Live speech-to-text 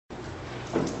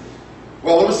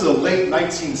was the late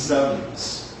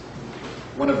 1970s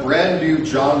when a brand new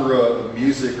genre of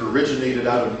music originated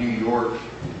out of New York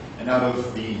and out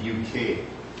of the UK.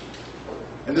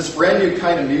 And this brand new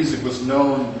kind of music was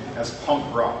known as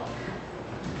punk rock.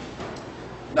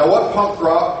 Now what punk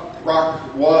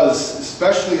rock was,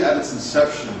 especially at its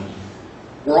inception,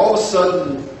 where all of a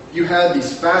sudden you had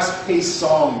these fast-paced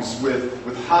songs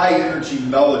with high-energy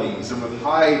melodies and with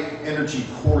high-energy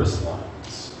chorus lines.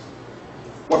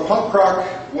 What punk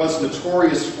rock was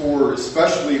notorious for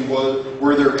especially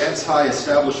were their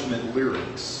anti-establishment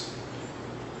lyrics,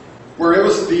 where it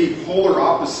was the polar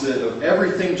opposite of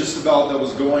everything just about that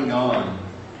was going on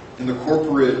in the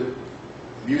corporate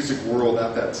music world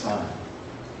at that time.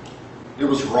 It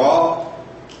was raw,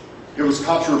 it was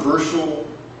controversial,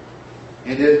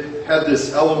 and it had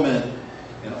this element,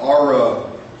 an aura,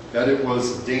 that it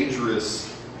was a dangerous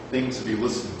thing to be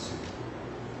listening to.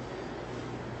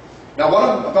 Now what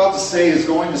I'm about to say is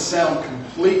going to sound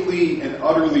completely and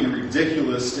utterly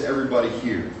ridiculous to everybody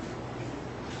here,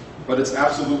 but it's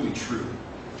absolutely true.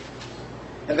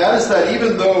 And that is that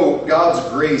even though God's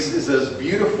grace is as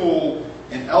beautiful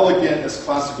and elegant as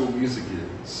classical music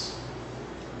is,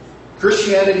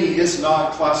 Christianity is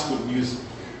not classical music.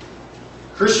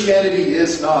 Christianity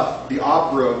is not the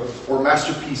opera or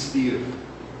masterpiece theater.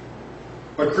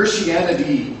 But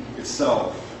Christianity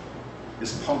itself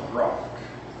is punk rock.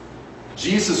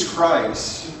 Jesus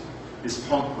Christ is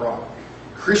punk rock.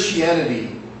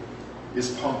 Christianity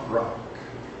is punk rock.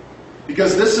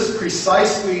 Because this is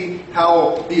precisely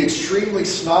how the extremely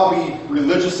snobby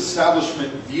religious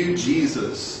establishment viewed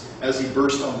Jesus as he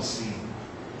burst on the scene.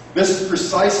 This is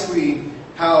precisely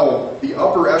how the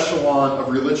upper echelon of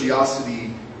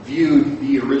religiosity viewed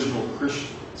the original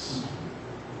Christians.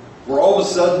 Where all of a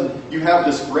sudden you have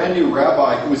this brand new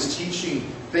rabbi who is teaching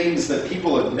things that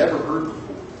people had never heard before.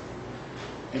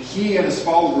 And he and his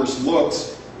followers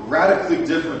looked radically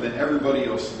different than everybody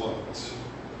else looked.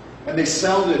 And they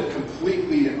sounded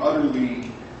completely and utterly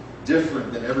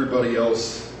different than everybody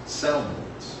else sounded.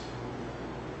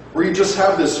 Where you just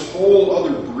have this whole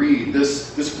other breed,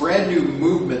 this brand new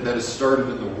movement that has started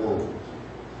in the world.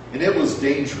 And it was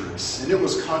dangerous, and it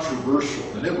was controversial,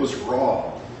 and it was raw.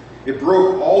 It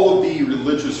broke all of the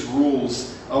religious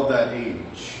rules of that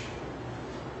age.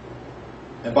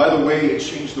 And by the way, it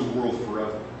changed the world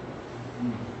forever.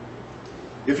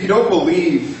 If you don't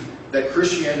believe that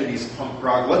Christianity is punk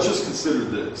rock, let's just consider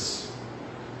this.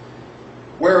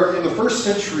 Where in the first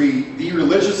century, the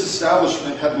religious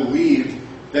establishment had believed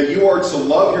that you are to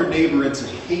love your neighbor and to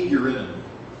hate your enemy.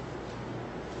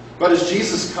 But as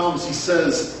Jesus comes, he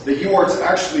says that you are to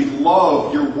actually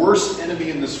love your worst enemy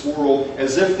in this world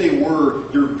as if they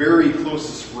were your very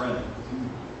closest friend.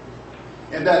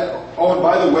 And that, oh, and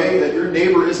by the way, that your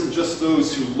neighbor isn't just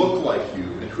those who look like you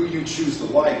and who you choose to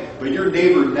like, but your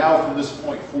neighbor now from this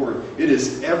point forward, it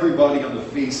is everybody on the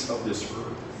face of this earth.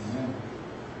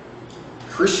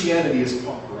 Christianity is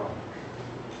punk rock.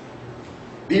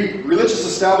 The religious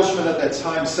establishment at that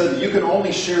time said that you can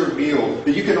only share a meal,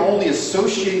 that you can only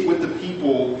associate with the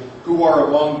people who are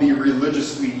among the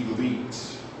religiously elite.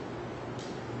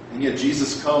 And yet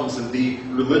Jesus comes and the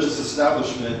religious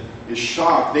establishment is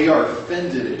shocked. They are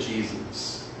offended at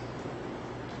Jesus.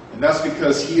 And that's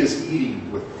because he is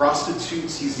eating with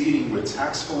prostitutes, he's eating with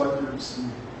tax collectors,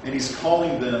 and he's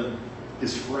calling them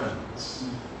his friends.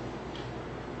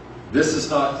 This is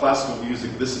not classical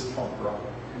music, this is punk rock.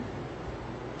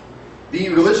 The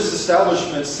religious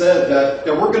establishment said that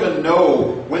we're going to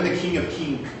know when the King of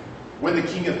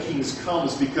Kings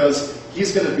comes because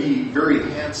he's going to be very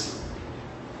handsome.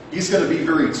 He's going to be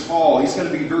very tall. He's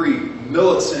going to be very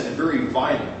militant and very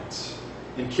violent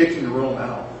in kicking Rome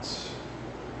out.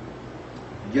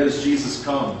 And yet as Jesus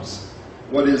comes,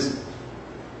 what is it?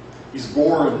 He's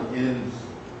born in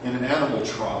an animal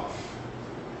trough.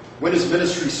 When his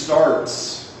ministry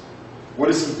starts, what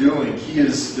is he doing? He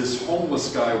is this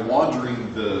homeless guy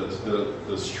wandering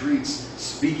the streets,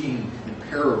 speaking in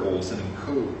parables and in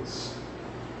codes.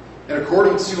 And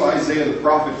according to Isaiah the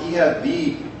prophet, he had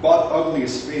the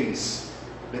ugliest face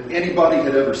that anybody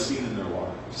had ever seen in their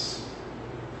lives.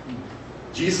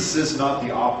 Jesus is not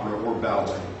the opera or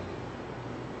ballet.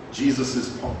 Jesus is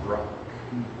punk rock.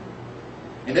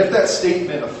 And if that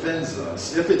statement offends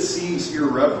us, if it seems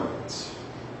irreverent,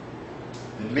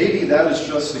 and maybe that is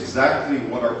just exactly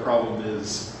what our problem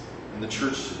is in the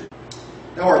church today.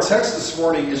 Now our text this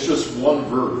morning is just one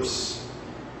verse.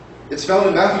 It's found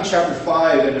in Matthew chapter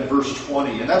 5 and in verse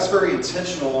 20, and that's very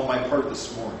intentional on my part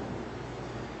this morning.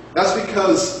 That's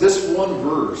because this one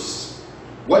verse,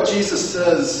 what Jesus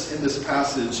says in this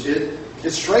passage,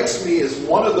 it strikes me as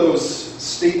one of those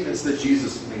statements that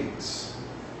Jesus makes.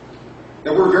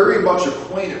 that we're very much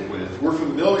acquainted with, we're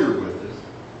familiar with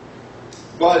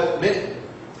it,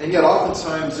 and yet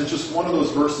oftentimes it's just one of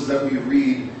those verses that we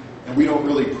read and we don't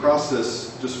really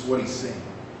process just what he's saying.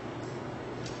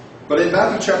 But in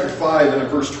Matthew chapter 5 and in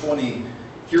verse 20,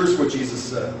 here's what Jesus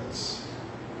says.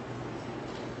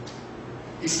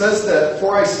 He says that,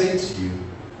 "For I say to you,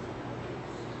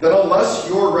 that unless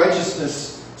your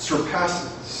righteousness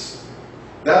surpasses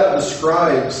that of the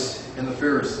scribes and the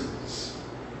Pharisees,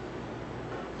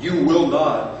 you will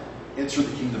not enter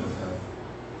the kingdom of heaven."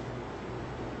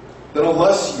 That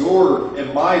unless your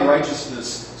and my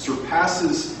righteousness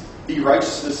surpasses the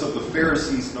righteousness of the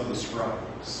Pharisees and of the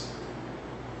scribes,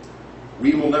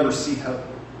 we will never see heaven,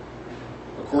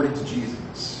 according to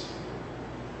Jesus.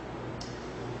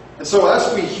 And so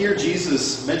as we hear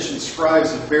Jesus mention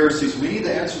scribes and Pharisees, we need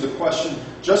to answer the question,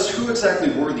 just who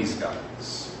exactly were these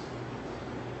guys?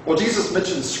 Well, Jesus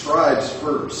mentioned scribes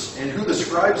first, and who the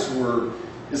scribes were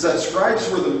is that scribes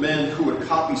were the men who would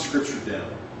copy Scripture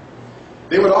down.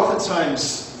 They would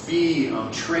oftentimes be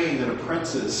trained and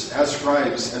apprenticed as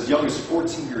scribes as young as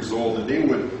 14 years old, and they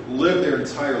would live their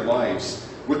entire lives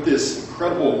with this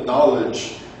incredible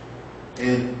knowledge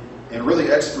and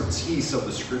really expertise of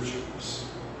the Scriptures.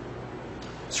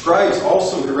 Scribes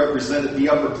also represented the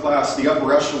upper class, the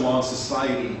upper echelon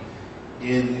society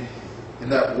in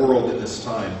that world in this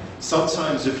time.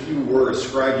 Sometimes if you were a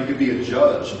scribe, you could be a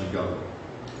judge in the government.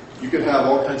 You could have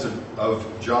all kinds of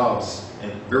jobs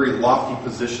and very lofty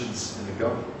positions in the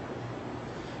government.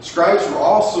 Scribes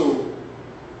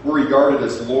were regarded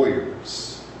as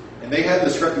lawyers. And they had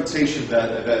this reputation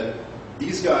that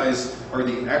these guys are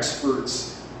the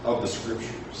experts of the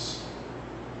Scriptures.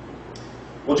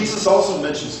 Well, Jesus also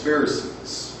mentions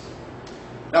Pharisees.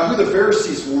 Now, who the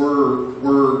Pharisees were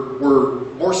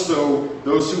more so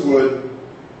those who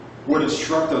would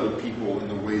instruct other people in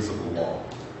the ways of the law.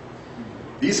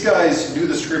 These guys knew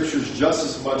the Scriptures just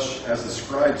as much as the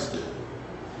scribes did.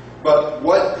 But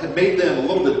what had made them a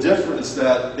little bit different is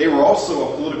that they were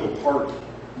also a political party.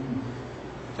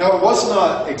 Now, it was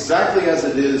not exactly as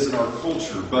it is in our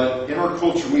culture, but in our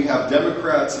culture we have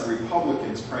Democrats and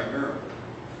Republicans primarily.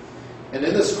 And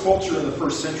in this culture in the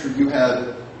first century, you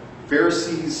had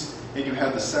Pharisees and you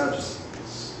had the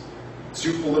Sadducees,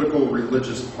 two political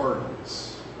religious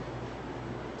parties.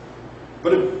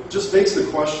 But it just begs the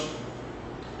question,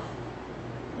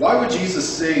 why would Jesus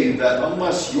say that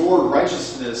unless your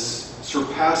righteousness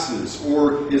surpasses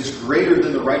or is greater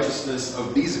than the righteousness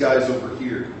of these guys over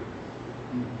here,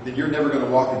 then you're never going to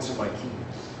walk into my kingdom?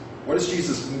 What does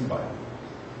Jesus mean by that?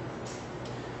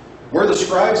 Where the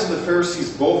scribes and the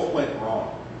Pharisees both went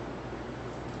wrong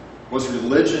was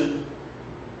religion,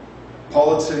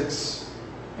 politics,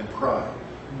 and pride.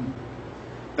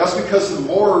 That's because the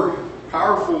more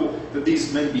powerful that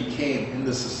these men became in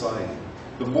this society,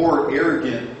 the more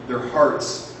arrogant their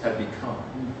hearts had become.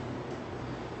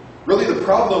 Really, the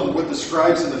problem with the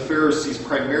scribes and the Pharisees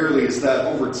primarily is that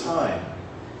over time,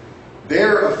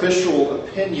 their official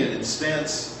opinion and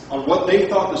stance on what they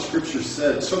thought the Scriptures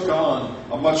said took on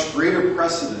a much greater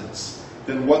precedence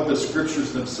than what the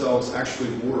Scriptures themselves actually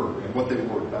were and what they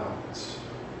were about.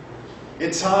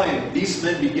 In time, these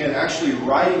men began actually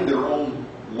writing their own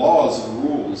laws and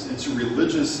rules into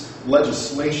religious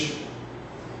legislation.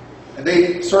 And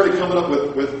they started coming up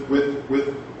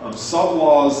with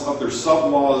sub-laws of their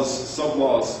sub-laws,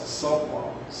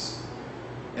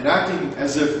 and acting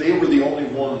as if they were the only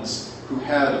ones who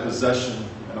had a possession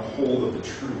and a hold of the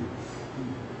truth.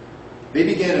 They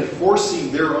began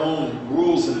enforcing their own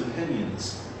rules and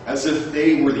opinions as if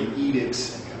they were the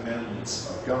edicts and commandments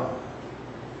of God.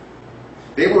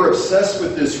 They were obsessed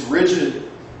with this rigid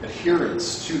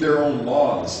adherence to their own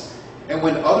laws. And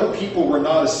when other people were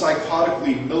not as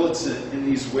psychotically militant in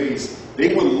these ways,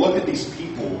 they would look at these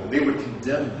people and they would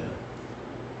condemn them,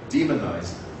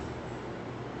 demonize them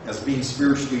as being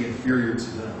spiritually inferior to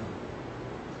them.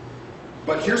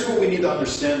 But here's what we need to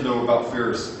understand, though, about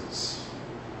Pharisees.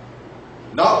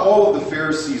 Not all of the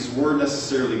Pharisees were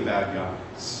necessarily bad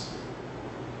guys.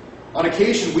 On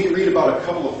occasion, we read about a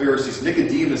couple of Pharisees.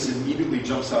 Nicodemus immediately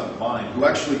jumps out in mind, who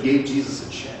actually gave Jesus a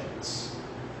chance.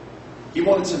 He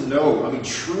wanted to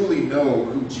truly know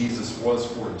who Jesus was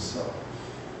for himself.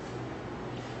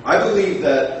 I believe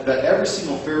that every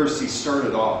single Pharisee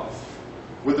started off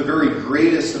with the very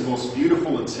greatest and most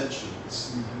beautiful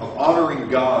intentions of honoring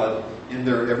God in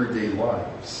their everyday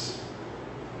lives.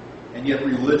 And yet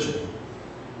religion,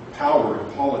 power,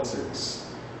 and politics,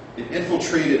 it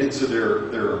infiltrated into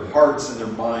their hearts and their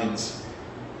minds,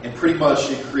 and pretty much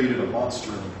it created a monster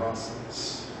in the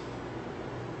process.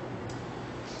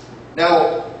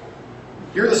 Now,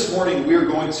 Here this morning, we are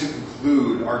going to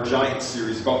conclude our giant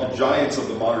series about the giants of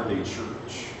the modern day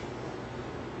church.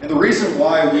 And the reason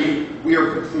why we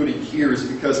are concluding here is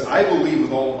because I believe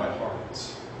with all of my heart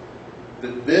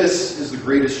that this is the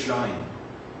greatest giant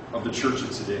of the church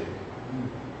of today.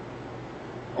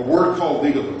 A word called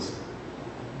legalism.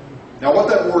 Now, what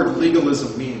that word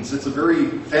legalism means, it's a very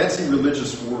fancy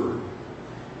religious word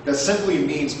that simply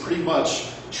means pretty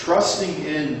much trusting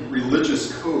in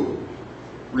religious code,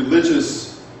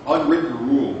 religious unwritten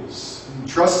rules,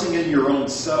 trusting in your own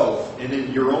self and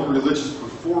in your own religious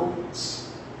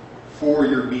performance for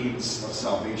your means of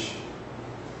salvation.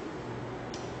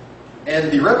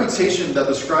 And the reputation that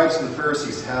the scribes and the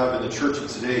Pharisees have in the church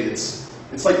of today, it's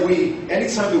like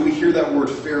anytime that we hear that word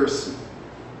Pharisee,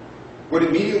 what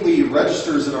immediately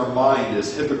registers in our mind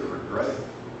is hypocrite, right?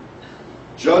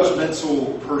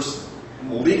 Judgmental person,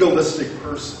 legalistic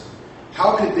person.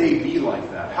 How could they be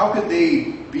like that? How could they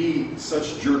be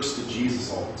such jerks to Jesus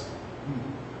all the time?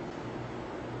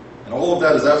 And all of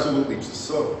that is absolutely just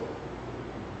so.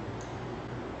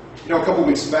 You know, a couple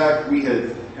weeks back, we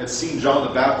had seen John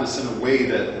the Baptist in a way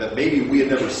that maybe we had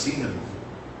never seen him before.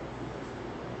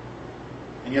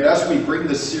 And yet, as we bring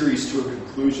this series to a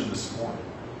conclusion this morning,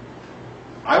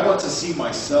 I want to see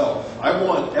myself. I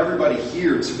want everybody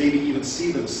here to maybe even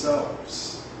see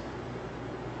themselves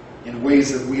in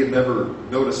ways that we had never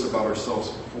noticed about ourselves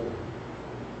before.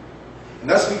 And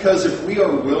that's because if we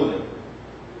are willing,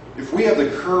 if we have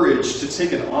the courage to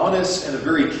take an honest and a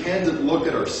very candid look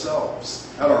at ourselves,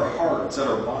 at our hearts, at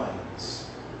our minds,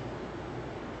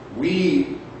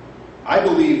 I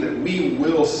believe that we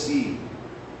will see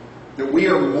that we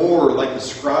are more like the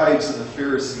scribes and the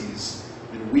Pharisees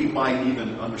than we might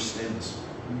even understand this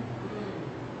morning.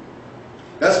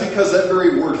 That's because that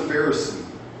very word Pharisee,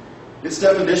 its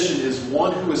definition is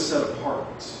one who is set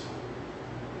apart.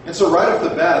 And so right off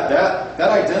the bat, that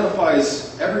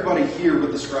identifies everybody here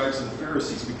with the scribes and the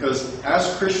Pharisees, because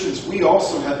as Christians, we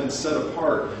also have been set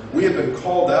apart. We have been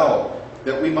called out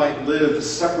that we might live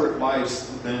separate lives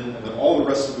than all the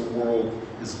rest of the world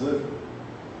is living.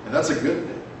 And that's a good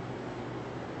thing.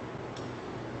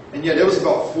 And yet it was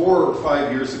about 4 or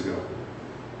 5 years ago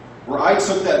where I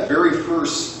took that very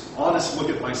first honest look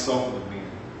at myself in the mirror.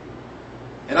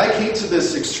 And I came to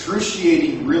this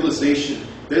excruciating realization,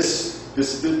 a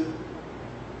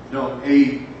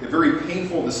very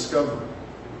painful discovery,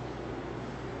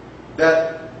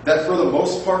 that for the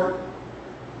most part,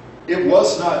 it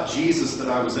was not Jesus that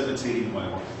I was imitating in my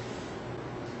life,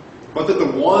 but that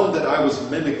the one that I was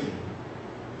mimicking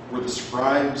were the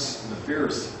scribes and the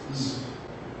Pharisees.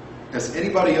 Has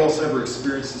anybody else ever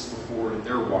experienced this before in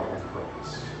their walk with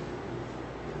Christ?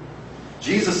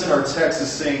 Jesus in our text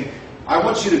is saying, I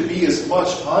want you to be as much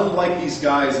unlike these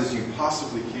guys as you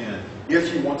possibly can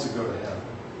if you want to go to heaven.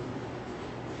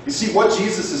 You see, what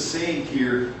Jesus is saying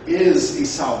here is a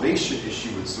salvation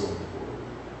issue and so forth.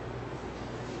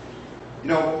 You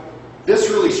know, this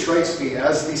really strikes me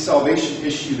as the salvation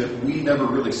issue that we never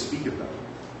really speak about.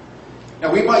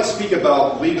 Now, we might speak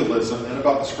about legalism and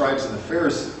about the scribes and the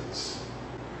Pharisees,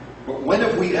 but when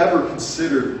have we ever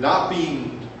considered not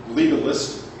being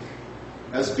legalistic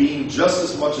as being just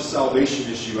as much a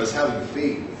salvation issue as having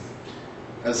faith,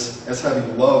 as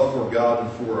having love for God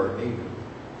and for our neighbor?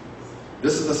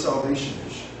 This is a salvation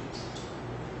issue.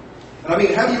 And I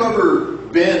mean, have you ever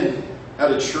been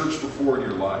at a church before in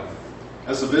your life,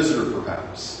 as a visitor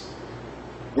perhaps,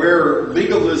 where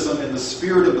legalism and the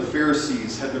spirit of the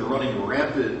Pharisees had been running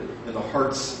rampant in the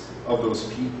hearts of those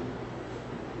people?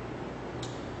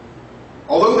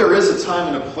 Although there is a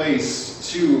time and a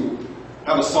place to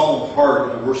have a solemn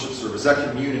heart in a worship service, at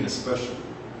communion especially,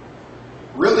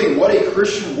 really what a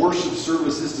Christian worship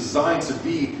service is designed to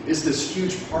be is this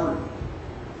huge party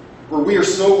where we are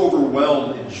so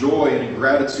overwhelmed in joy and in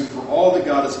gratitude for all that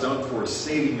God has done for us,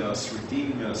 saving us,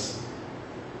 redeeming us,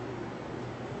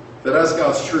 that as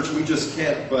God's church, we just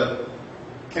can't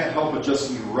help but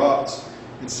just erupt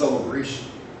in celebration.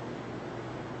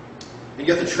 And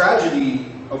yet the tragedy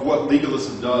of what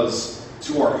legalism does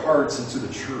to our hearts and to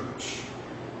the church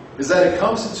is that it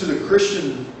comes into the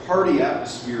Christian party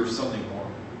atmosphere of Sunday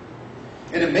morning.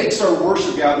 And it makes our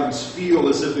worship gatherings feel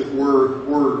as if it were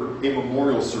a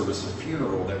memorial service, a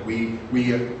funeral that we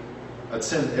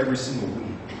attend every single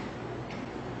week.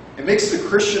 It makes the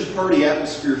Christian party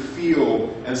atmosphere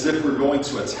feel as if we're going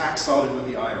to a tax audit with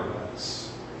the IRS.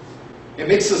 It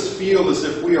makes us feel as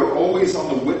if we are always on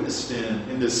the witness stand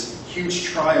in this huge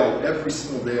trial every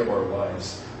single day of our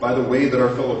lives by the way that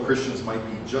our fellow Christians might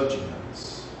be judging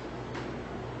us.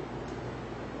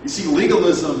 You see,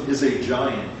 legalism is a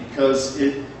giant because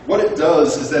it what it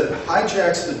does is that it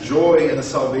hijacks the joy and the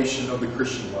salvation of the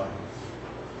Christian life.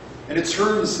 And it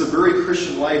turns the very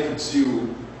Christian life into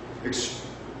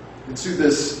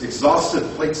this exhaustive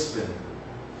plate spin,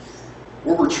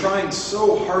 where we're trying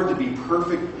so hard to be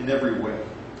perfect in every way,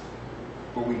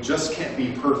 but we just can't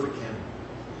be perfect in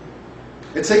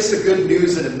it. It takes the good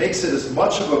news and it makes it as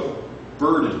much of a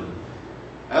burden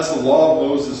as the law of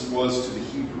Moses was to the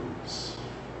Hebrews.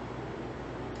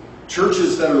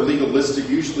 Churches that are legalistic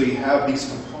usually have these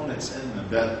components in them,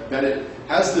 that it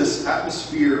has this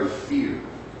atmosphere of fear,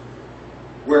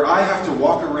 where I have to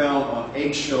walk around on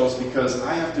eggshells because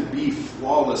I have to be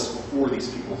flawless before these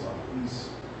people's eyes.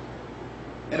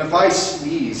 And if I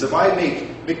sneeze, if I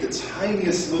make the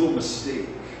tiniest little mistake,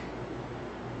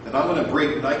 then I'm going to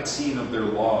break 19 of their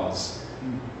laws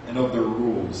and of their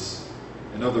rules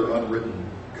and of their unwritten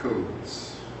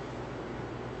codes.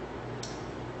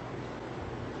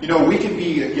 You know, we can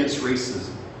be against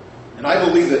racism. And I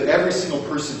believe that every single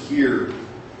person here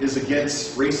is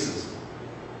against racism.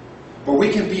 But we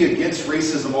can be against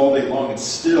racism all day long and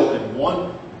still, in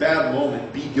one bad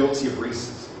moment, be guilty of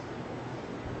racism.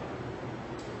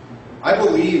 I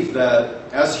believe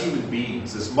that as human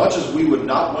beings, as much as we would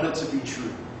not want it to be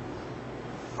true,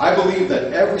 I believe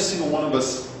that every single one of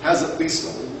us has at least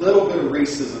a little bit of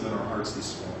racism in our hearts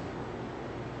this morning.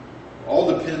 It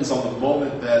all depends on the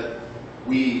moment that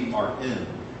we are in,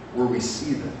 where we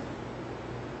see that.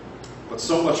 But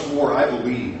so much more, I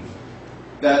believe,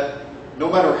 that no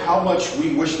matter how much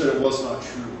we wish that it was not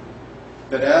true,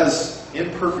 that as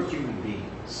imperfect human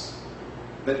beings,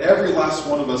 that every last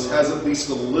one of us has at least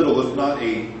a little, if not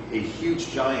a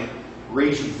huge, giant,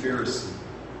 raging Pharisee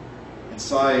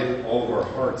inside all of our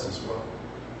hearts as well.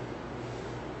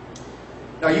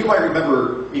 Now, you might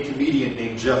remember a comedian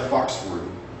named Jeff Foxworthy.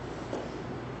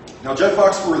 Now, Jeff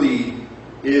Foxworthy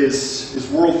is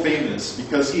world famous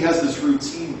because he has this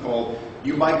routine called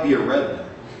 "You Might Be a Redneck."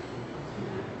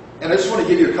 And I just want to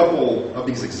give you a couple of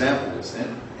these examples.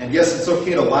 And yes, it's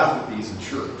okay to laugh at these in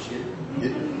church.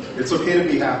 It's okay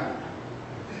to be happy.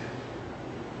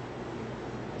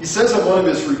 He says in one of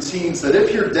his routines that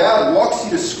if your dad walks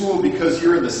you to school because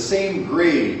you're in the same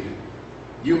grade,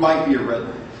 you might be a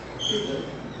redneck.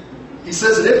 He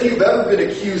says that if you've ever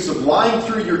been accused of lying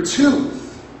through your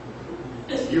tooth,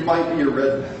 you might be a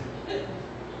redneck.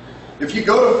 If you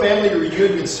go to family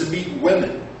reunions to meet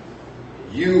women,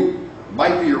 you are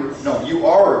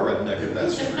a redneck if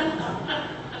that's true.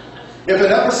 If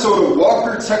an episode of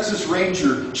Walker, Texas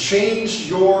Ranger changed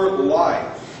your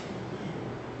life,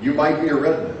 you might be a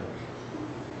redneck.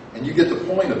 And you get the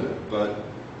point of it. But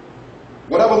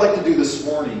what I would like to do this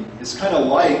morning is kind of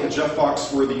like a Jeff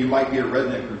Foxworthy "You Might Be a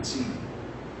Redneck" routine.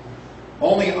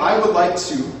 Only I would like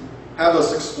to have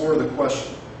us explore the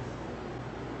question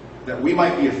that we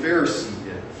might be a Pharisee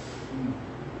if.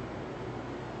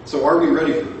 So are we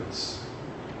ready for this?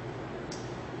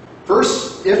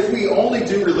 First, if we only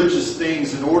do religious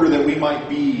things in order that we might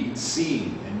be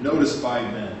seen and noticed by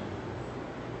men,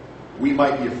 we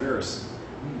might be a Pharisee.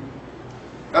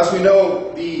 As we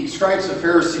know, the scribes and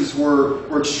Pharisees were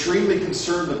extremely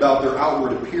concerned about their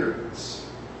outward appearance.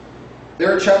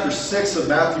 There in chapter 6 of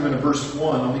Matthew and in verse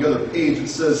 1 on the other page, it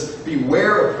says,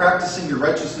 "Beware of practicing your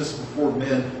righteousness before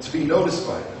men to be noticed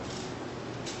by them.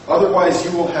 Otherwise,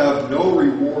 you will have no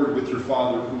reward with your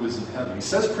Father who is in heaven." He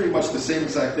says pretty much the same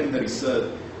exact thing that he said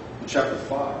in chapter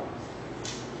 5.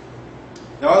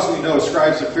 Now, as we know,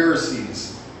 scribes and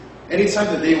Pharisees, anytime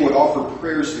that they would offer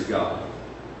prayers to God,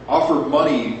 offer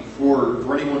money for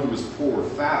anyone who was poor,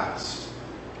 fast,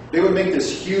 they would make this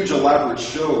huge, elaborate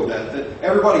show that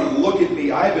everybody, look at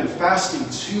me, I've been fasting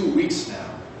 2 weeks now.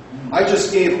 I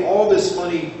just gave all this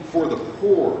money for the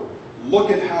poor.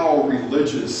 Look at how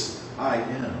religious I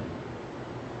am.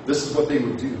 This is what they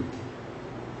would do.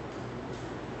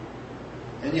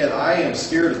 And yet I am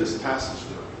scared of this passage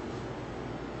though.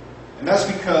 And that's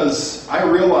because I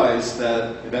realize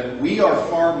that we are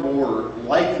far more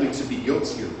likely to be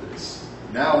guilty of this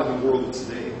now in the world of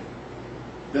today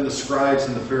than the scribes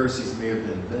and the Pharisees may have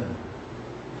been then.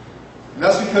 And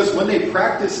that's because when they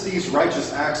practiced these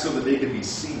righteous acts so that they could be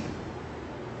seen,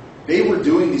 they were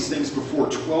doing these things before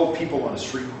 12 people on a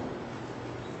street corner.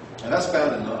 And that's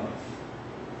bad enough.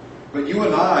 But you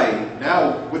and I,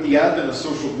 now with the advent of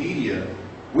social media,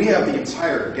 we have the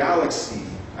entire galaxy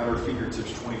at our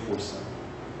fingertips 24/7.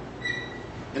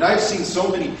 And I've seen so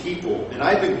many people, and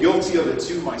I've been guilty of it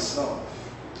too myself,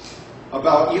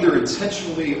 about either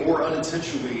intentionally or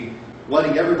unintentionally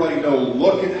letting everybody know,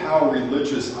 look at how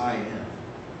religious I am.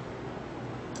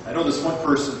 I know this one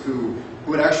person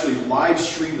who had actually live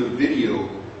streamed a video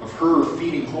of her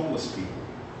feeding homeless people.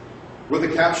 with a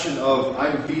caption of,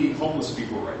 "I'm feeding homeless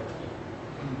people right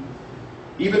now."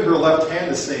 Even her left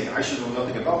hand is saying, "I should know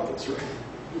nothing about this," right?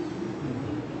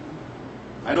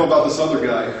 I know about this other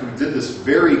guy who did this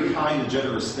very kind and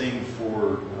generous thing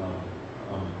for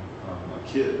a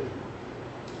kid.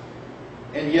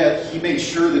 And yet, he made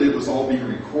sure that it was all being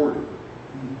recorded.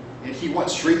 And he went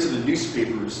straight to the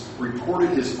newspapers, reported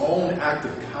his own act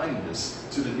of kindness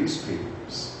to the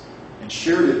newspapers, and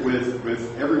shared it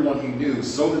with everyone he knew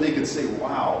so that they could say,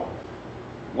 "Wow,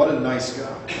 what a nice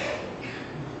guy."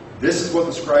 This is what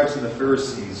the scribes and the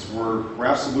Pharisees were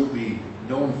absolutely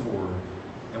known for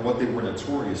and what they were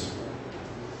notorious for.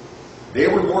 They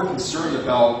were more concerned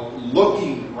about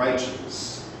looking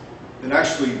righteous than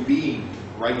actually being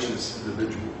righteous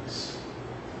individuals.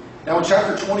 Now in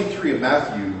chapter 23 of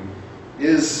Matthew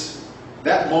is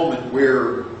that moment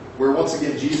where once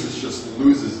again Jesus just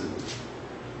loses it.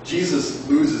 Jesus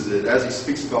loses it as he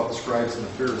speaks about the scribes and the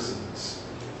Pharisees.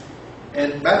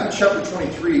 And Matthew chapter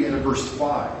 23 and in verse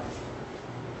 5,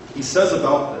 he says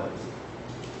about them,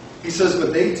 he says,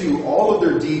 "But they do all of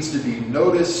their deeds to be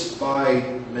noticed by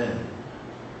men."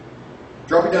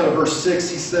 Dropping down to verse 6,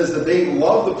 he says that they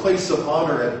love the place of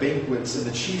honor at banquets and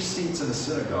the chief seats in the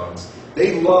synagogues.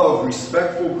 They love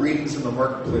respectful greetings in the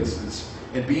marketplaces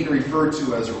and being referred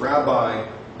to as rabbi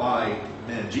by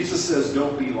men. Jesus says,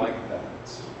 don't be like that.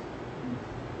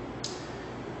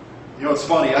 You know, it's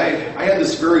funny. I had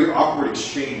this very awkward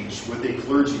exchange with a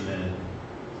clergyman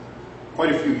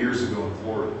quite a few years ago in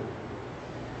Florida,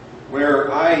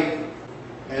 where I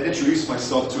had introduced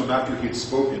myself to him after he had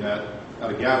spoken at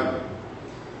a gathering.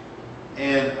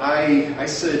 And I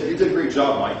said, "You did a great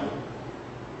job, Michael."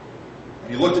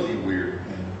 And he looked at me weird.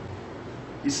 And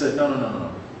he said,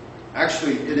 No.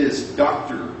 Actually, it is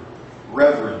Dr.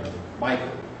 Reverend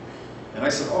Michael. And I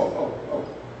said, Oh.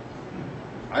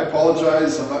 I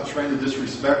apologize. I'm not trying to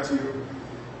disrespect you.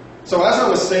 So as I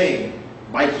was saying,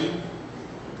 Mikey,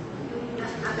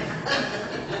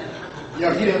 you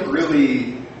know, he didn't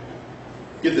really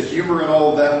get the humor in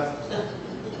all of that.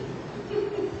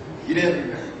 He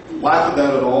didn't laugh at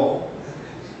that at all.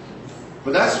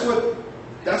 But that's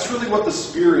really what the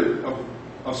spirit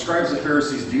of scribes and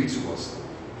Pharisees do to us.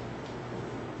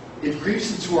 It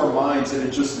creeps into our minds and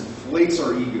it just inflates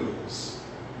our egos.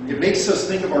 It makes us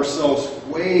think of ourselves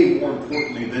way more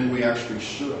importantly than we actually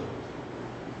should.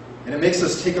 And it makes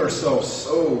us take ourselves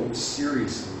so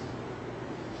seriously.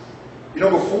 You know,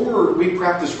 before we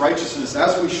practice righteousness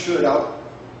as we should out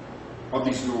of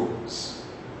these doors,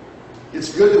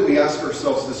 it's good that we ask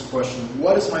ourselves this question: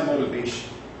 what is my motivation?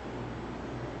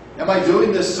 Am I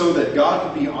doing this so that God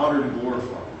can be honored and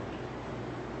glorified?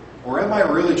 Or am I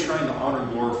really trying to honor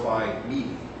and glorify me?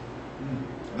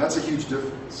 And that's a huge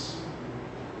difference.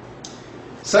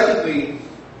 Secondly,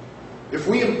 if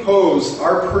we impose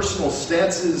our personal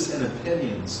stances and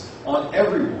opinions on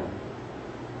everyone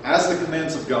as the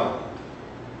commands of God,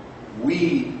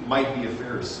 we might be a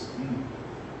Pharisee.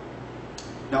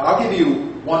 Now, I'll give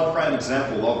you one prime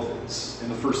example of this in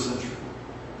the first century.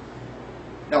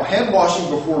 Now, hand washing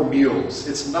before meals,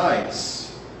 it's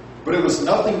nice, but it was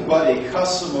nothing but a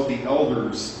custom of the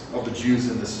elders of the Jews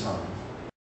in this time.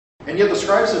 And yet the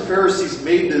scribes and Pharisees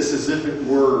made this as if it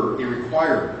were a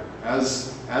requirement,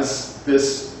 as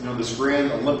this, this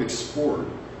grand Olympic sport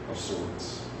of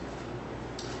sorts.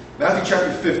 Matthew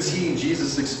chapter 15,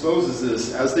 Jesus exposes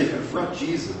this as they confront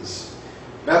Jesus.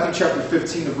 Matthew chapter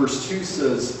 15 and verse 2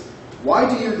 says, "Why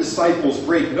do your disciples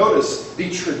break," notice,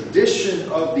 "the tradition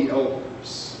of the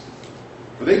elders?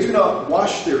 For they do not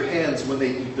wash their hands when they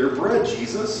eat their bread,"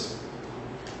 Jesus.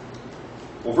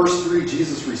 Well, verse 3,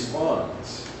 Jesus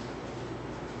responds.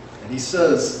 And he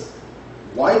says,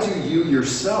 "Why do you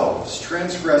yourselves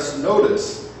transgress,"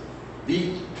 notice,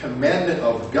 "the commandment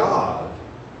of God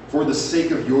for the sake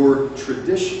of your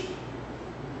tradition?"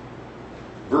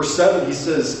 Verse 7, he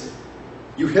says,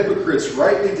 "You hypocrites,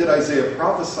 rightly did Isaiah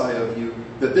prophesy of you,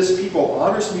 that this people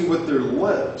honors me with their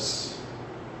lips,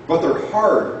 but their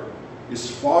heart is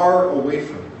far away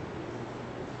from me.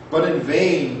 But in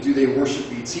vain do they worship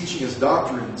me, teaching as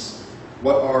doctrines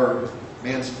what are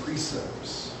man's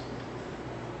precepts."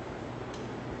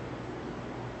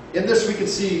 In this we can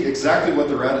see exactly what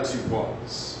their attitude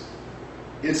was.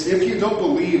 It's, if you don't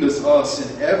believe as us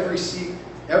in every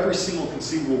single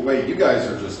conceivable way, you guys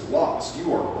are just lost.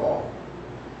 You are wrong.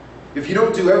 If you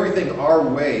don't do everything our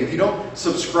way, if you don't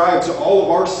subscribe to all of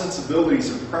our sensibilities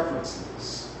and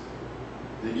preferences,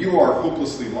 then you are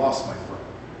hopelessly lost, my friend.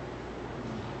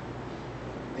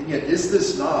 And yet, is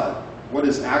this not what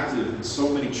is active in so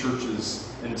many churches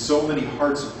and in so many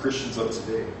hearts of Christians of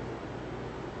today?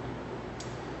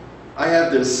 I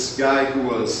had this guy who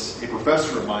was a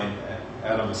professor of mine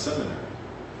Adams Seminary.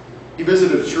 He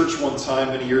visited a church one time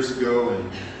many years ago,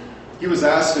 and he was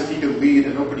asked if he could lead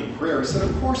an opening prayer. He said,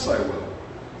 "Of course I will."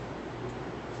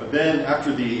 But then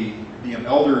after the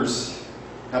elders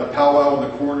had a powwow in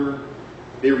the corner,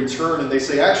 they return and they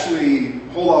say, "Actually,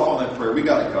 hold off on that prayer. We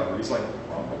got it covered." He's like,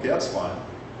 "Well, okay, that's fine.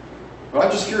 But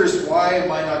I'm just curious, why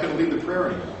am I not going to lead the prayer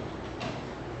anymore?"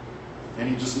 And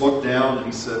he just looked down and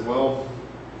he said, "Well,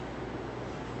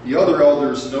 the other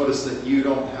elders noticed that you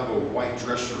don't have a white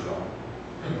dress shirt on.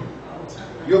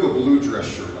 You have a blue dress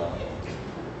shirt on.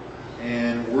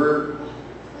 And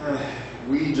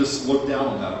we just looked down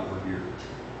on that over here."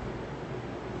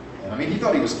 And I mean, he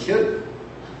thought he was kidding.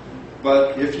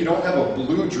 But if you don't have a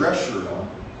blue dress shirt on,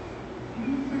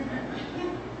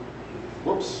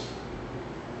 whoops,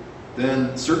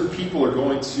 then certain people are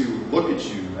going to look at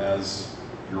you as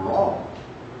you're wrong.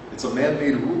 It's a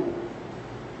man-made rule.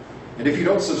 And if you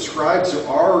don't subscribe to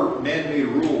our man-made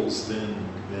rules, then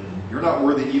you're not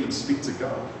worthy to even speak to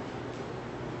God.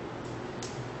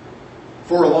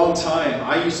 For a long time,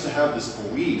 I used to have this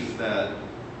belief that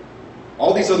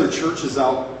all these other churches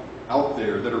out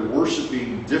there that are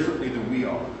worshiping differently than we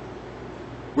are,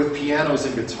 with pianos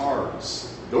and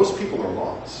guitars, those people are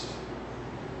lost.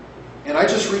 And I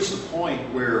just reached a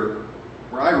point where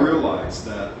I realized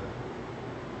that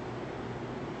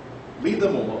leave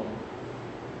them alone.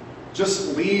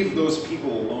 Just leave those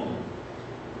people alone.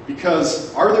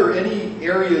 Because are there any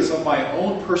areas of my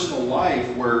own personal life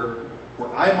where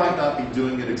I might not be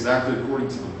doing it exactly according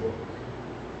to the book?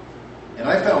 And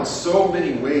I found so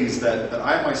many ways that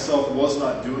I myself was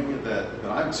not doing it, that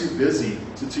I'm too busy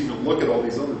to even look at all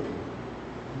these other people.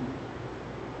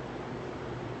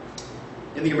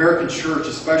 In the American church,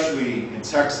 especially in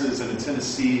Texas and in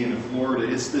Tennessee and in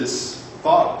Florida, it's this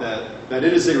thought that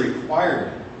it is a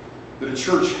requirement that a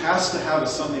church has to have a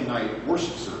Sunday night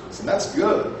worship service. And that's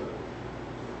good.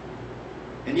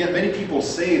 And yet many people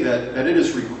say that it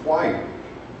is required.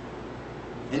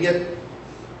 And yet,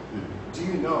 do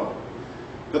you know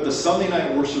that the Sunday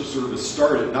night worship service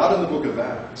started not in the book of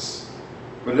Acts,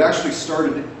 but it actually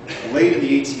started late in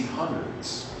the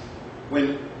 1800s,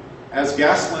 when, as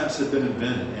gas lamps had been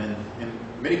invented, and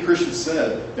many Christians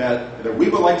said that we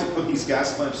would like to put these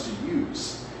gas lamps to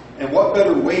use. And what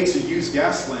better way to use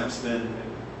gas lamps than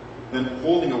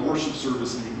holding a worship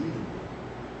service in the evening?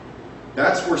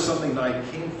 That's where Sunday night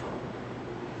came from.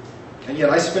 And yet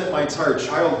I spent my entire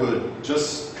childhood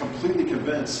just completely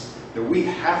convinced that we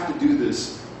have to do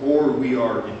this or we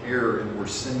are in error and we're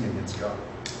sinning against God.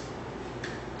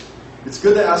 It's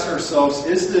good to ask ourselves,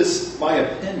 is this my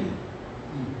opinion?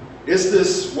 Is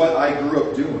this what I grew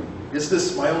up doing? Is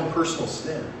this my own personal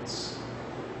stance?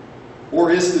 Or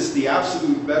is this the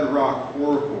absolute bedrock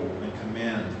oracle and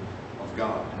command of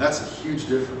God? And that's a huge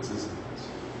difference, isn't it?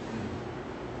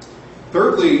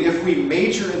 Thirdly, if we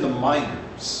major in the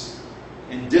minors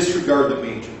and disregard the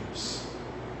majors,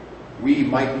 we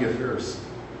might be a Pharisee.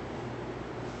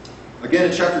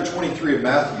 Again, in chapter 23 of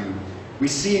Matthew, we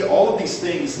see all of these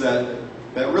things that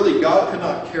really God could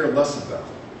not care less about,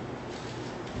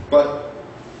 but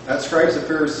that scribes and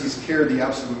Pharisees cared the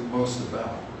absolute most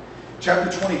about.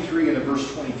 Chapter 23 and in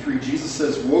verse 23, Jesus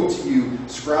says, "Woe to you,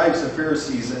 scribes and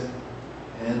Pharisees,"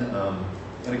 and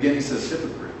again he says,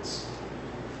 "Hypocrites.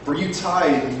 For you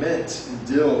tithe mint and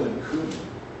dill and cumin,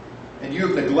 and you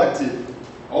have neglected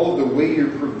all of the weightier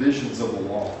provisions of the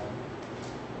law."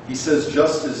 He says,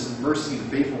 justice and mercy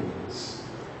and faithfulness.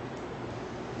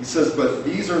 He says, "But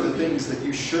these are the things that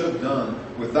you should have done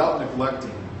without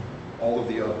neglecting all of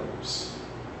the others."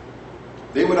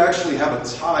 They would actually have a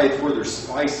tithe for their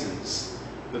spices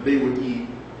that they would eat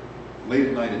late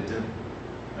at night at dinner.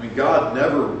 I mean, God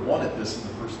never wanted this in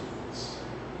the first place.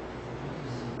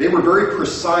 They were very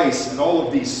precise in all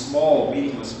of these small,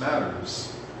 meaningless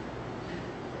matters.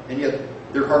 And yet,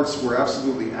 their hearts were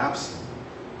absolutely absent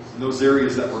in those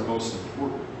areas that were most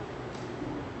important.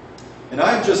 And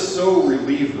I'm just so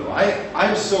relieved, though.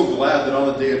 I'm so glad that on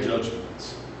the day of judgment,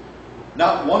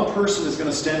 not one person is going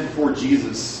to stand before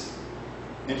Jesus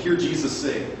and hear Jesus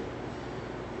say,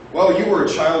 "Well, you were a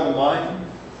child of mine.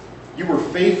 You were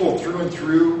faithful through and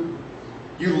through.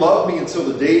 You loved me until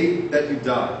the day that you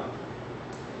died.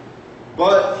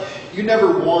 But you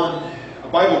never won a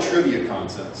Bible trivia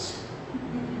contest.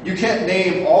 You can't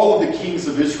name all of the kings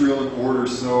of Israel in order,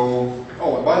 so...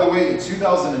 Oh, and by the way, in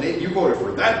 2008, you voted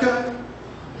for that guy?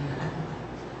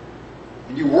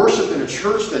 And you worshiped in a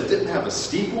church that didn't have a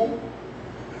steeple?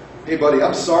 Hey, buddy,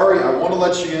 I'm sorry. I want to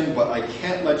let you in, but I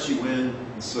can't let you in.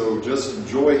 And so just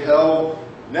enjoy hell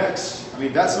next." I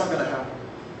mean, that's not going to happen.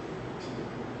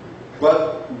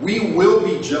 But we will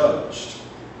be judged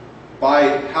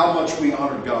by how much we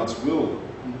honor God's will.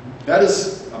 That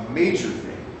is a major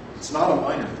thing. It's not a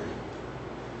minor thing.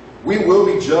 We will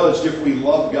be judged if we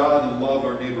love God and love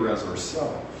our neighbor as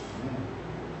ourselves.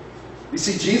 You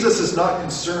see, Jesus is not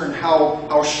concerned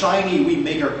how shiny we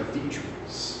make our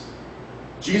cathedrals.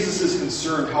 Jesus is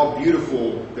concerned how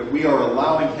beautiful that we are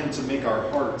allowing Him to make our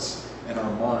hearts and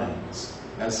our minds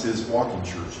as His walking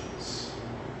churches.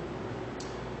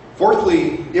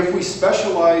 Fourthly, if we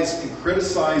specialize in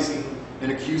criticizing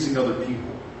and accusing other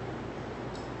people,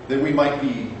 then we might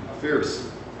be a Pharisee.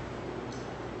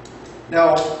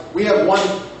 Now, we have one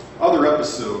other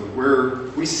episode where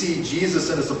we see Jesus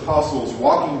and His apostles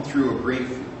walking through a grain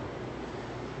field.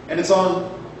 And it's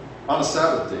on a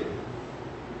Sabbath day.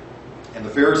 And the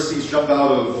Pharisees jump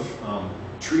out of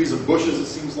trees and bushes, it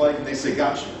seems like, and they say,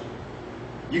 "Gotcha.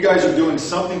 You guys are doing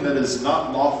something that is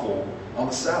not lawful on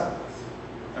the Sabbath."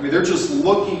 I mean, they're just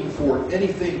looking for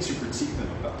anything to critique them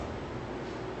about.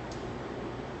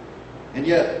 And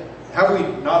yet, have we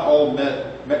not all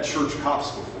met church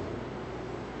cops before?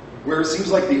 Where it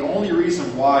seems like the only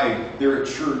reason why they're at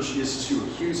church is to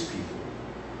accuse people,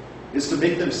 is to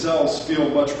make themselves feel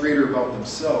much greater about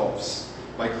themselves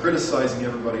by criticizing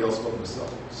everybody else but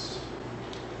themselves.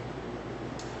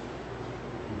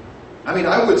 I mean,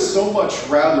 I would so much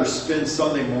rather spend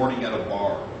Sunday morning at a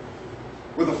bar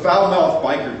with a foul-mouthed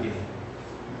biker gang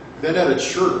than at a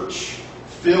church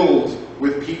filled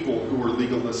with people who are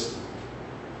legalistic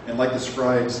and like the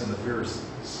scribes and the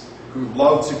Pharisees, who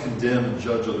love to condemn and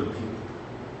judge other people.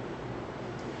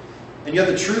 And yet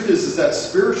the truth is that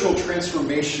spiritual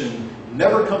transformation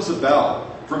never comes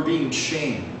about from being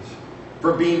shamed,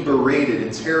 from being berated,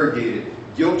 interrogated,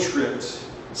 guilt-tripped,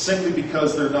 simply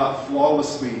because they're not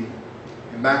flawlessly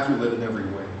immaculate in every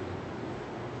way.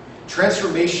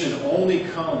 Transformation only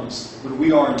comes when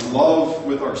we are in love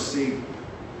with our Savior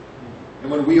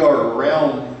and when we are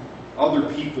around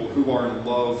other people who are in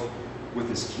love with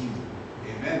His kingdom.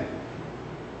 Amen.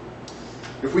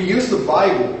 If we use the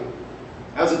Bible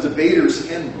as a debater's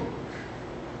handbook,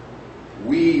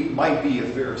 we might be a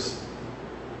Pharisee.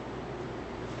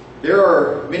 There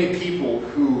are many people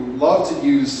who love to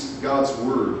use God's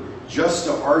Word just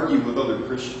to argue with other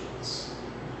Christians,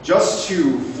 just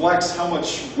to flex how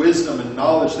much wisdom and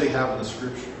knowledge they have in the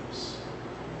Scriptures.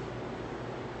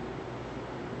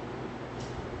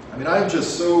 I mean, I'm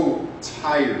just so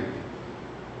tired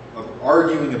of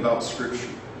arguing about Scripture.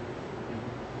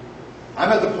 I'm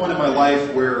at the point in my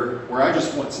life where I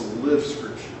just want to live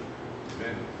Scripture.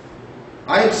 Amen.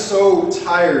 I am so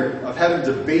tired of having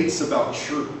debates about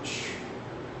church.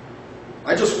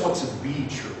 I just want to be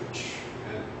church.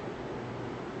 Amen.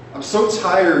 I'm so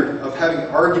tired of having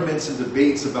arguments and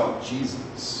debates about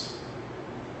Jesus.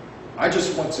 I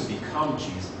just want to become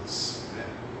Jesus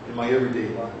in my everyday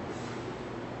life.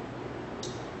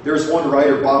 There's one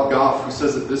writer, Bob Goff, who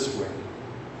says it this way.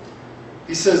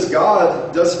 He says,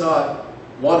 God does not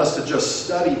want us to just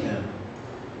study Him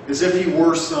as if He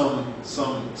were some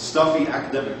stuffy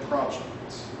academic project,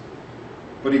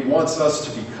 but He wants us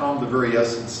to become the very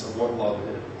essence of what love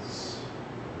is.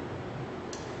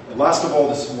 And last of all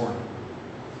this morning,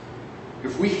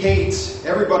 if we hate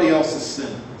everybody else's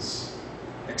sins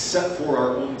except for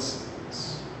our own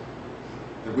sins,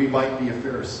 then we might be a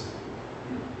Pharisee.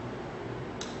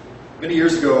 Many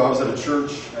years ago, I was at a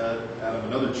church, at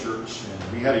another church,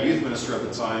 and we had a youth minister at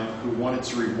the time who wanted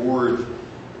to reward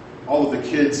all of the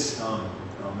kids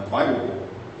at Bible Bowl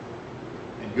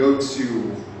and go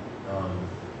to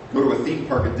a theme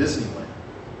park at Disneyland.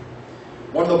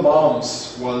 One of the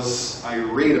moms was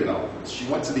irate about this. She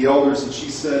went to the elders and she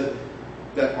said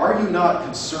that, "Are you not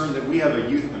concerned that we have a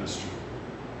youth ministry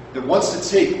that wants to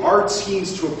take our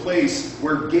teens to a place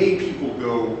where gay people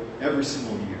go every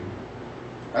single year?"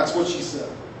 That's what she said.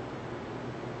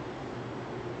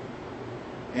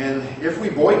 And if we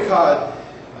boycott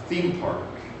a theme park,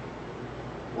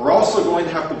 we're also going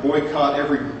to have to boycott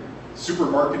every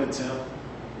supermarket in town.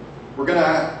 We're going to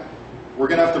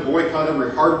have to boycott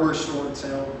every hardware store in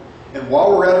town. And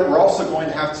while we're at it, we're also going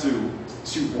to have to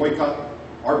boycott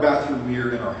our bathroom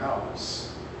mirror in our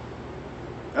house.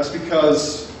 That's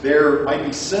because there might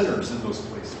be sinners in those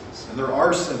places. And there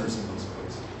are sinners in those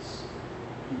places.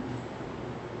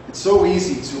 It's so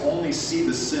easy to only see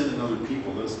the sin in other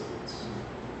people, isn't it?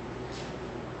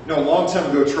 You know, a long time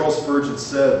ago, Charles Spurgeon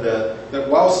said that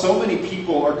while so many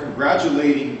people are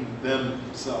congratulating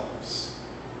themselves,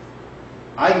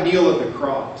 I kneel at the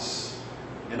cross,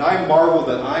 and I marvel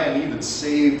that I am even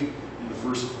saved in the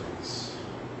first place.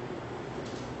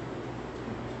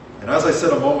 And as I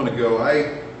said a moment ago,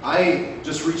 I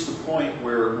just reached a point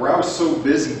where I was so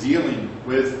busy dealing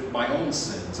with my own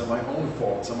sins and my own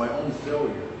faults and my own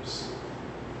failures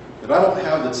that I don't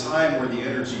have the time or the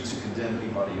energy to condemn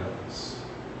anybody else.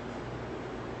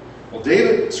 Well,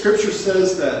 David, Scripture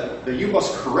says that you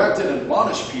must correct and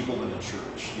admonish people in the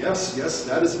church. Yes,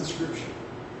 that is in Scripture.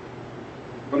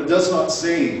 But it does not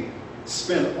say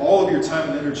spend all of your time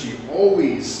and energy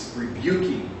always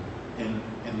rebuking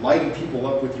and lighting people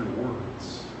up with your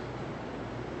words.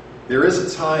 There is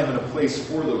a time and a place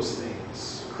for those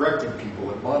things, correcting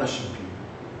people, admonishing people.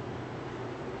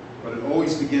 But it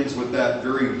always begins with that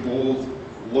very bold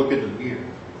look in the mirror,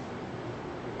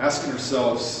 asking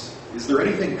ourselves, is there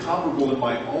anything comparable in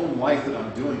my own life that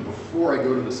I'm doing before I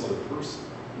go to this other person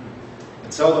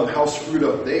and tell them how screwed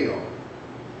up they are?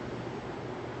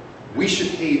 We should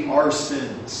hate our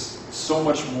sins so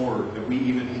much more than we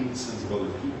even hate the sins of other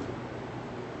people.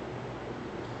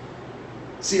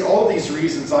 See, all these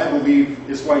reasons, I believe,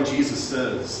 is why Jesus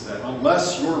says that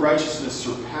unless your righteousness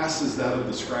surpasses that of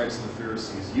the scribes and the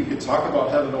Pharisees, you can talk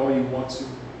about heaven all you want to.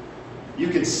 You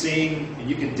can sing and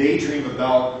you can daydream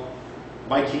about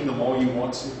my kingdom all you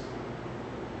want to.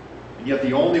 And yet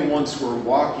the only ones who are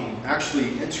walking,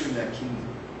 actually entering that kingdom,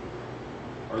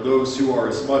 are those who are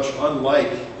as much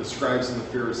unlike the scribes and the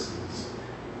Pharisees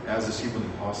as is humanly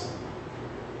possible.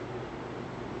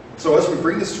 So as we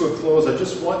bring this to a close, I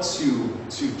just want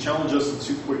to challenge us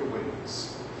in 2 quick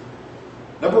ways.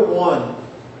 Number one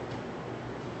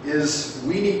is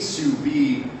we need to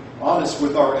be honest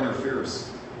with our inner Pharisee.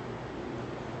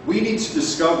 We need to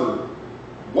discover,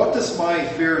 what does my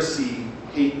Pharisee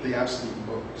hate the absolute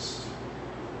most?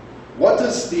 What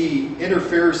does the inner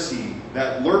Pharisee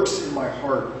that lurks in my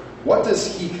heart, what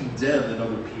does he condemn in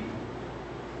other people?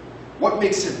 What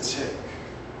makes him tick?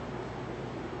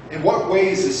 In what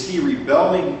ways is he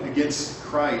rebelling against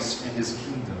Christ and his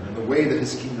kingdom and the way that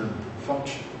his kingdom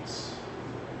functions?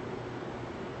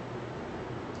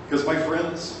 Because, my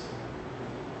friends,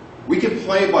 we can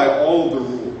play by all of the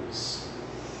rules.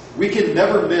 We can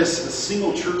never miss a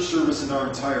single church service in our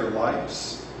entire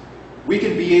lives. We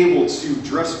can be able to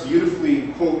dress beautifully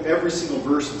and quote every single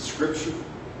verse in Scripture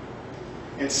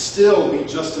and still be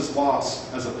just as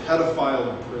lost as a pedophile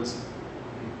in prison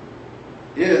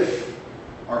if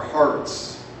our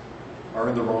hearts are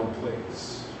in the wrong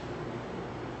place.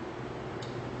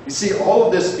 You see, all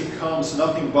of this becomes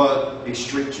nothing but a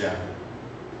straitjacket.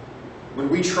 When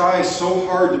we try so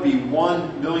hard to be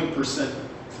 1,000,000%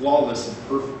 flawless and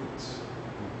perfect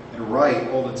and right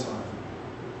all the time.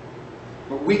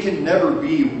 But we can never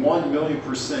be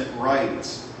 1,000,000% right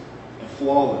and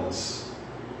flawless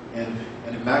and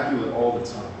immaculate all the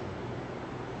time.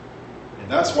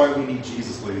 And that's why we need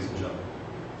Jesus, ladies and gentlemen.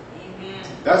 Amen.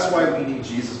 That's why we need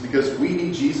Jesus, because we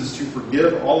need Jesus to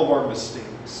forgive all of our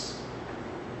mistakes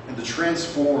and to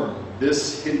transform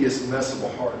this hideous mess of a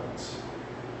heart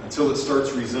until it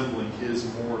starts resembling His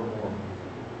more and more.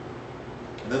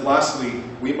 And then lastly,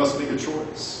 we must make a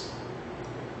choice.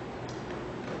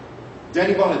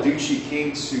 Danny Bonaducci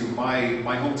came to my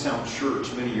hometown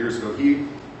church many years ago. He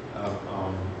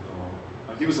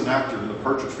was an actor in the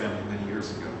Partridge Family many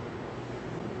years ago.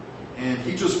 And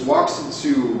he just walks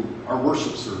into our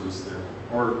worship service there,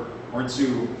 or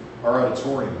into our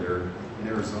auditorium there in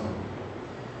Arizona.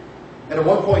 And at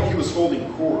one point he was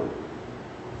holding court.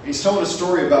 He's telling a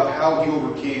story about how he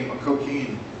overcame a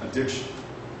cocaine addiction.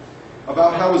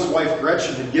 About how his wife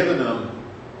Gretchen had given him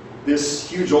this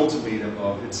huge ultimatum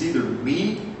of, it's either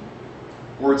me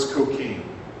or it's cocaine.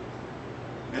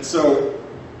 And so,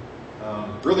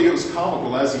 really it was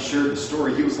comical as he shared the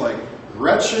story. He was like,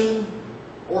 Gretchen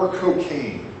or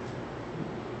cocaine?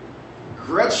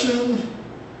 Gretchen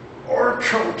or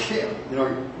cocaine? You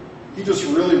know, he just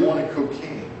really wanted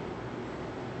cocaine.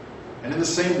 And in the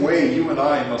same way, you and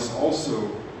I must also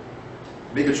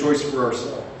make a choice for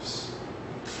ourselves.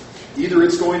 Either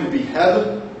it's going to be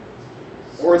heaven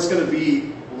or it's going to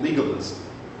be legalism.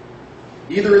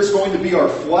 Either it's going to be our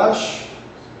flesh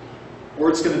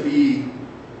or it's going to be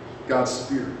God's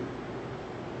Spirit.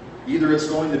 Either it's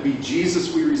going to be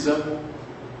Jesus we resemble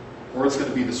or it's going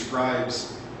to be the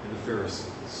scribes and the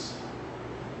Pharisees.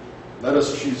 Let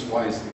us choose wisely.